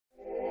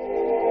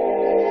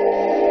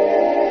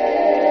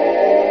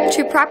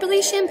To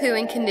properly shampoo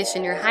and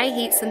condition your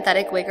high-heat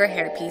synthetic wig or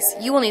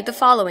hairpiece, you will need the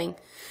following: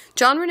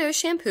 Jon Renau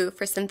shampoo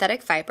for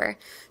synthetic fiber,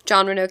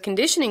 Jon Renau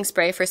conditioning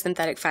spray for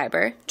synthetic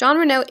fiber, Jon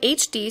Renau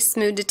HD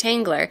smooth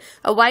detangler,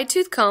 a wide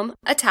tooth comb,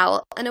 a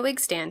towel, and a wig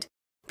stand.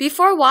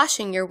 Before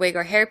washing your wig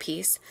or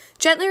hairpiece,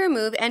 gently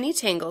remove any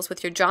tangles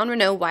with your Jon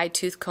Renau wide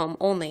tooth comb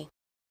only.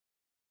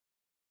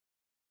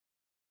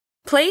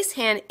 Place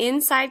hand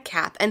inside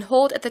cap and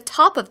hold at the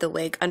top of the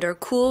wig under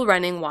cool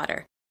running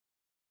water.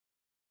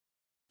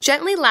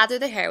 Gently lather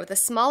the hair with a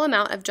small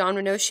amount of Jon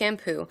Renau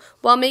shampoo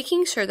while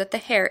making sure that the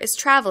hair is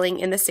traveling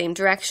in the same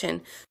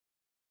direction.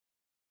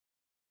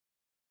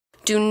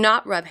 Do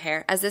not rub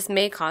hair, as this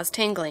may cause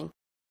tangling.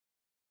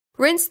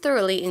 Rinse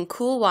thoroughly in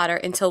cool water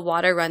until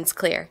water runs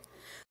clear.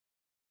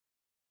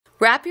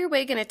 Wrap your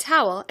wig in a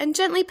towel and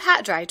gently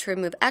pat dry to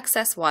remove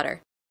excess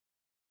water.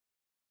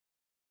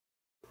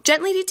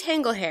 Gently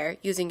detangle hair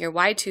using your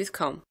wide tooth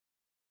comb.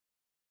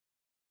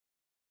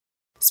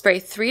 Spray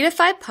 3 to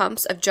 5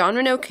 pumps of Jon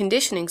Renau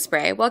conditioning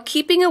spray while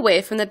keeping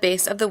away from the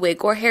base of the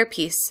wig or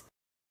hairpiece.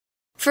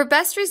 For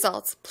best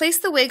results, place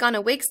the wig on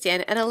a wig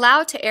stand and allow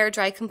it to air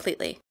dry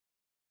completely.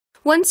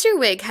 Once your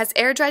wig has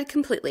air dried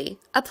completely,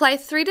 apply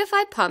 3 to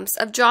 5 pumps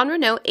of Jon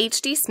Renau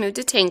HD Smooth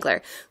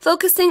Detangler,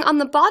 focusing on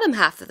the bottom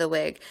half of the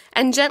wig,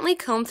 and gently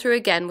comb through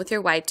again with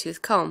your wide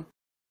tooth comb.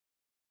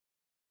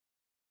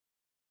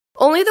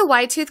 Only the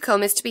wide tooth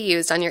comb is to be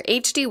used on your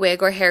HD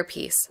wig or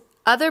hairpiece.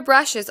 Other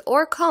brushes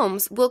or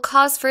combs will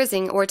cause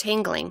frizzing or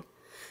tangling.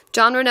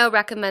 Jon Renau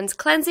recommends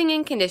cleansing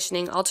and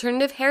conditioning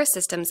alternative hair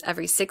systems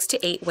every 6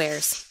 to 8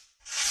 wears.